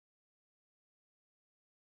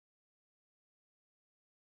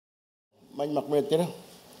Mañ makmetira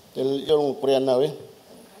tel yung prianawe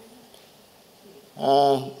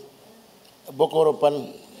bokoro pan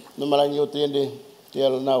numalang yutindi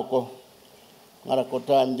tiel naw ko ngara ko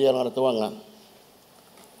time dia ngara tuanga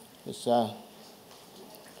isa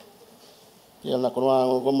tiel na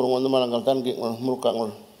kunwa gomrong numalang kaltan gi muka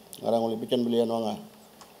ngol ngara ngol bican belian wanga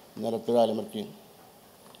ngara pirale marki.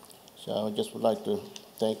 So I just would like to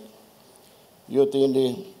thank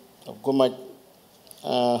Yutindi of Kumaj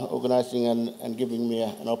organizing and giving me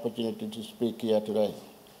an opportunity to speak here today.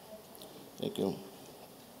 Thank you.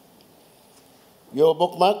 Your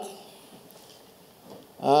bookmark,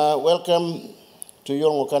 welcome to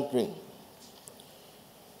your country.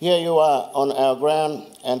 Here you are on our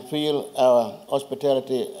ground and feel our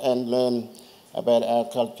hospitality and learn about our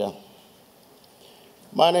culture.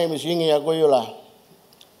 My name is Yingiya Guyula.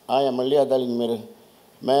 I am a Liadaling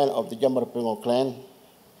man of the Jambarapingo clan.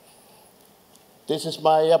 This is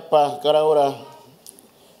my Yappa Karaura.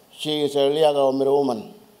 She is a Liaga Miro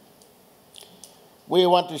woman. We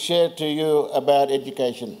want to share to you about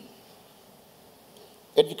education.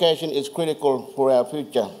 Education is critical for our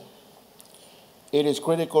future. It is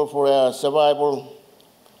critical for our survival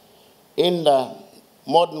in the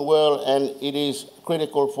modern world, and it is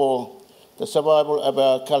critical for the survival of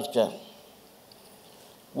our culture.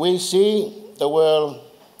 We see the world,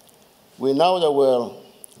 we know the world,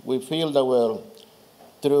 we feel the world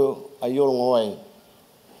through a Yolngo way,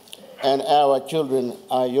 and our children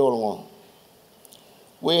are Yolngo.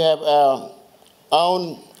 We have our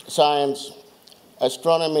own science,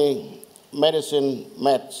 astronomy, medicine,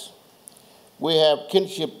 maths. We have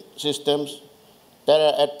kinship systems that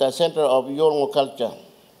are at the center of Yolngo culture.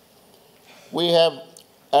 We have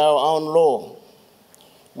our own law.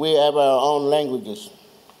 We have our own languages.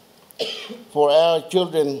 For our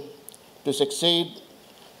children to succeed,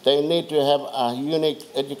 they need to have a unique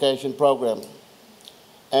education program,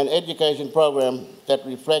 an education program that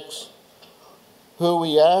reflects who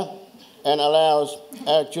we are and allows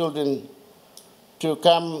our children to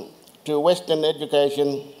come to Western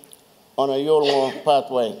education on a Yolngo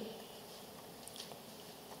pathway.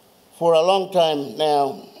 For a long time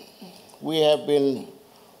now, we have been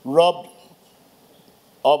robbed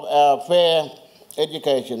of our fair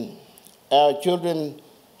education. Our children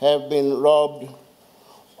have been robbed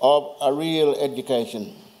of a real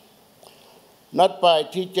education, not by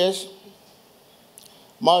teachers,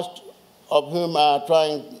 most of whom are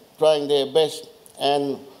trying their best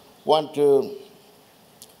and want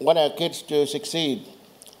our kids to succeed.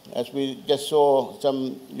 As we just saw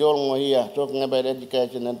some Yolngo here talking about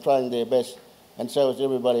education and trying their best, and so is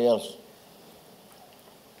everybody else.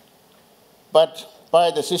 But by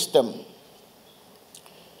the system,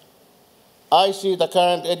 I see the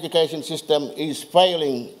current education system is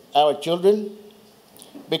failing our children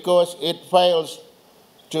because it fails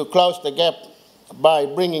to close the gap by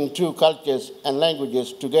bringing two cultures and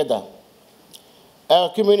languages together.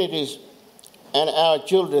 Our communities and our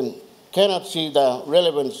children cannot see the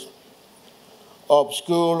relevance of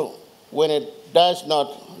school when it does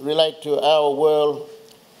not relate to our world,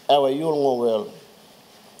 our Yolngo world.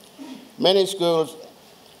 Many schools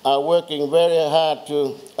are working very hard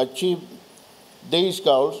to achieve these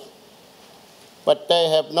goals, but they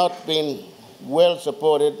have not been well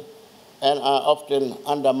supported and are often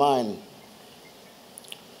undermined.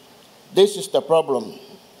 This is the problem.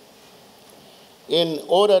 In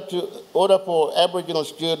order for Aboriginal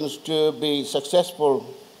students to be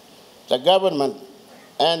successful, the government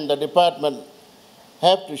and the department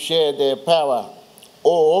have to share their power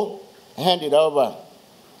or hand it over.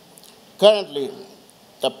 Currently,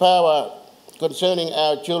 the power concerning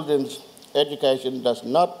our children's education does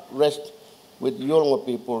not rest with Yolngo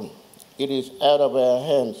people. It is out of our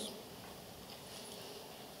hands.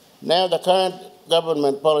 Now the current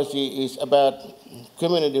government policy is about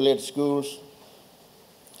community-led schools,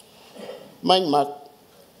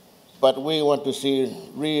 but we want to see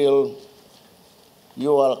real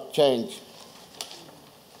UL change.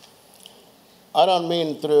 I don't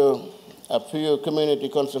mean through a few community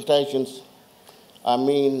consultations. I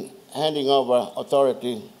mean handing over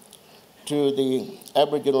authority to the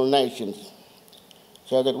Aboriginal nations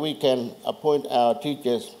so that we can appoint our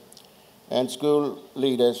teachers and school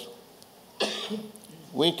leaders.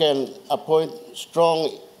 We can appoint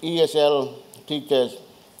strong ESL teachers.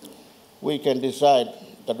 We can decide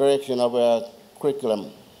the direction of our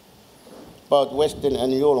curriculum, both Western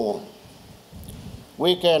and Yolngo.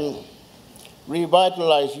 We can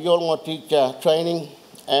revitalize Yolngo teacher training,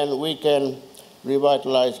 and we can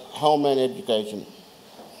revitalize homeland education.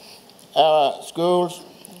 Our schools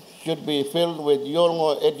should be filled with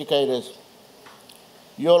Yolngo educators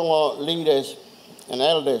Yolngo leaders and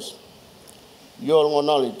elders, Yolngo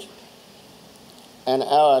knowledge, and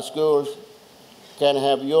our schools can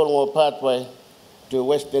have Yolngo pathway to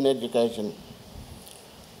Western education.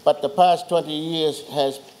 But the past 20 years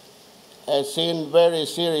has seen very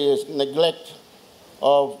serious neglect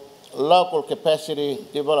of local capacity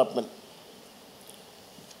development.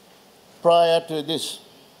 Prior to this,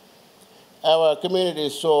 our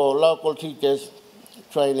communities saw local teachers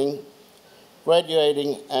training,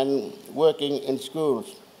 graduating, and working in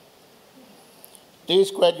schools.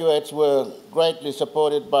 These graduates were greatly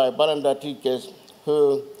supported by Balanda teachers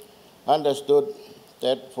who understood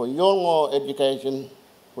that for Yolngo education,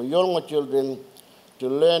 for Yolngo children to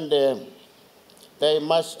learn there, they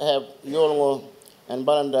must have Yolngo and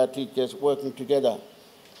Balanda teachers working together.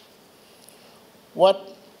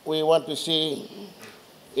 What we want to see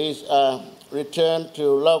is a return to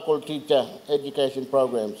local teacher education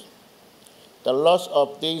programs. The loss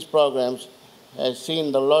of these programs has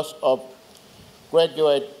seen the loss of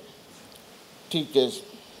graduate teachers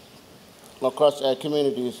across our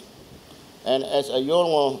communities, and as a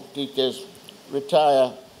Yolngo teachers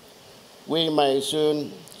retire, we may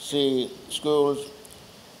soon see schools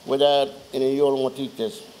without any Yolngo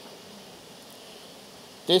teachers.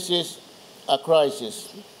 This is a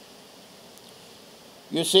crisis.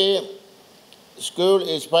 You see, school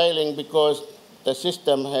is failing because the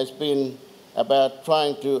system has been about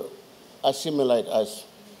trying to assimilate us.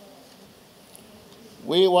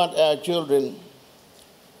 We want our children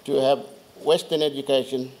to have Western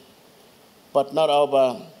education, but not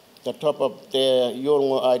over the top of their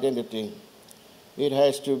Yolngo identity. It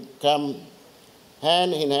has to come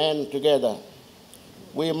hand in hand together.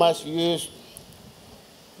 We must use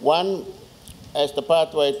one as the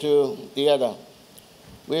pathway to the other.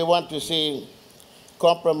 We want to see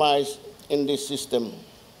compromise in this system.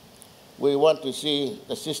 We want to see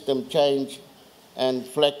the system change and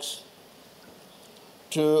flex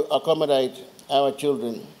to accommodate our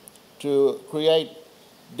children, to create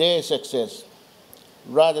their success,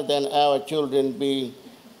 rather than our children be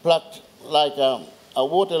plucked like a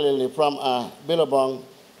water lily from a billabong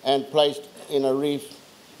and placed in a reef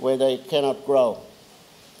where they cannot grow.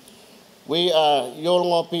 We are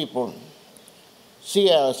Yolngo people.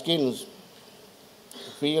 See our skins,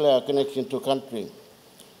 feel our connection to country,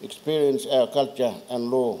 experience our culture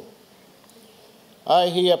and law. I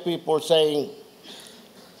hear people saying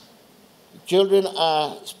children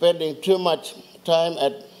are spending too much time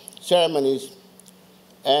at ceremonies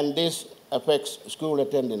and this affects school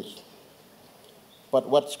attendance. But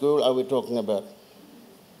what school are we talking about?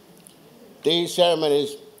 These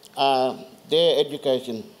ceremonies are their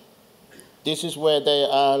education. This is where they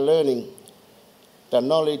are learning the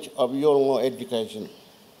knowledge of Yolngo education.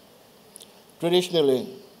 Traditionally,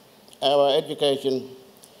 our education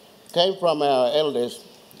came from our elders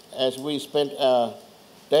as we spent our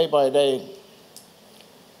day by day,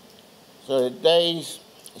 so days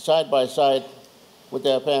side by side with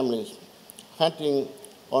their families, hunting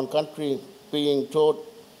on country, being taught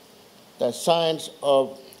the science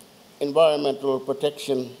of environmental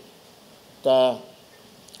protection, the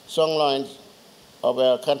songlines of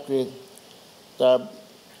our country, the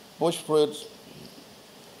bush fruits,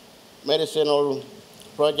 medicinal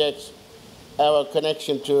projects, our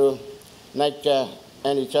connection to nature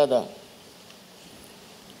and each other.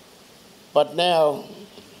 But now,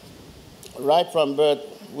 right from birth,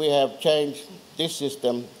 we have changed this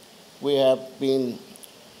system. We have been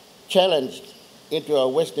challenged into a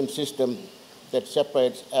Western system that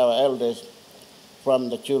separates our elders from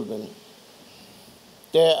the children.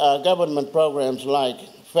 There are government programs like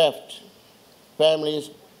FAFT, Families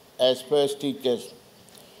as First Teachers.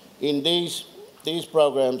 In these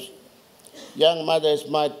programs, young mothers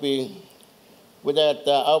might be without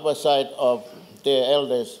the oversight of their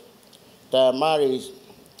elders, the Maris,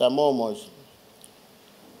 the Momos,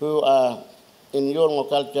 who are in Yolngo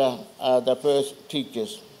culture are the first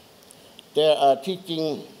teachers. They are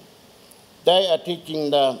teaching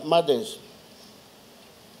the mothers.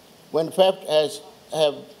 When FAFT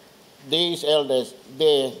have these elders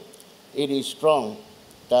there, it is strong.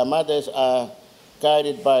 The mothers are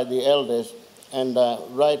guided by the elders and the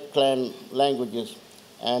right clan languages,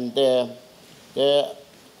 and they're there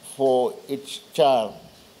for each child.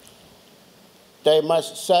 They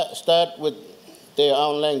must start with their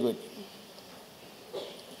own language.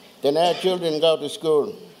 Then our children go to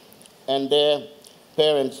school, and their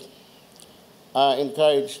parents are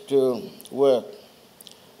encouraged to work,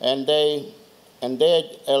 and their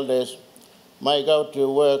elders might go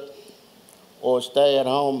to work or stay at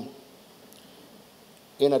home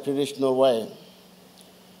in a traditional way.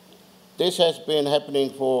 This has been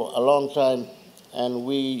happening for a long time, and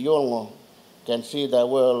we Yolngu can see the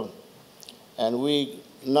world, and we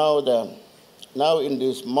know that now in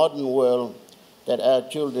this modern world that our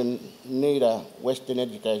children need a Western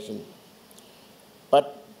education.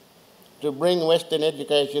 But to bring Western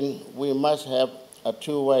education, we must have a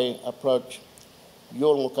two-way approach,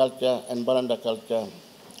 Yolngu culture and Baranda culture,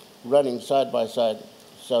 running side by side,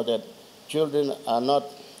 so that children are not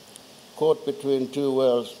caught between two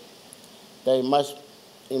worlds. They must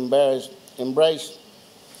be embraced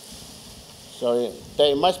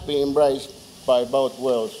by both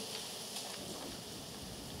worlds.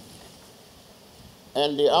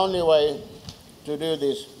 And the only way to do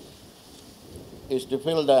this is to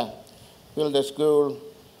fill the school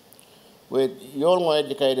with Yolngu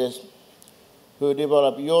educators who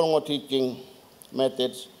develop Yolngu teaching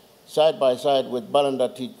methods side by side with Baranda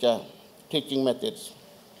teaching methods.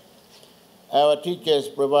 Our teachers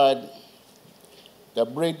provide the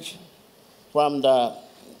bridge from the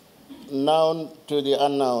known to the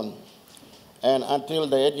unknown, and until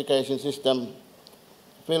the education system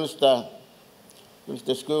fills the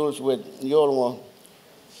schools with Yolngu,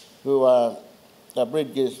 who are the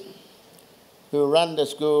bridges, who run the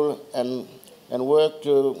school and work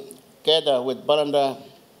together with Baranda,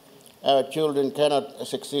 our children cannot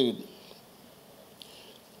succeed.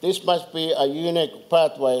 This must be a unique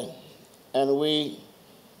pathway, and we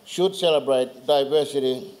should celebrate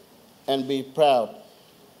diversity and be proud.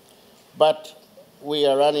 But we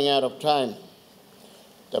are running out of time.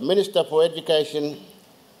 The Minister for Education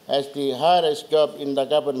has the hardest job in the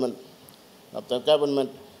government,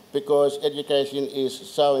 because education is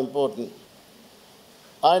so important.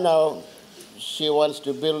 I know she wants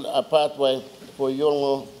to build a pathway for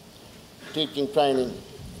Yolngu teacher training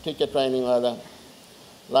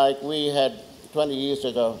like we had 20 years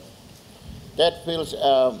ago. That fills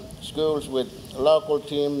our schools with local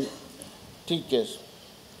team teachers.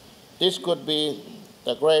 This could be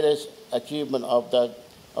the greatest achievement of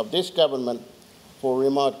this government for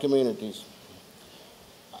remote communities.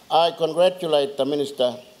 I congratulate the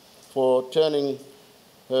Minister for turning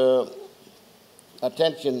her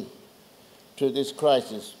attention to this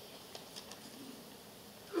crisis.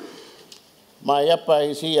 My Yappa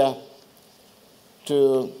is here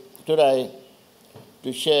today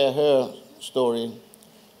to share her story.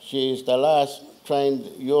 She is the last trained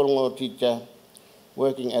Yolngu teacher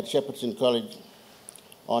working at Shepherdson College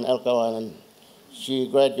on Elko Island. She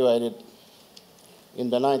graduated in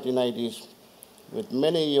the 1980s with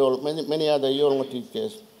many other Yolngu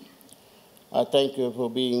teachers. I thank you for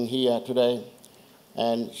being here today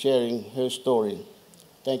and sharing her story.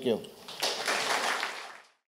 Thank you.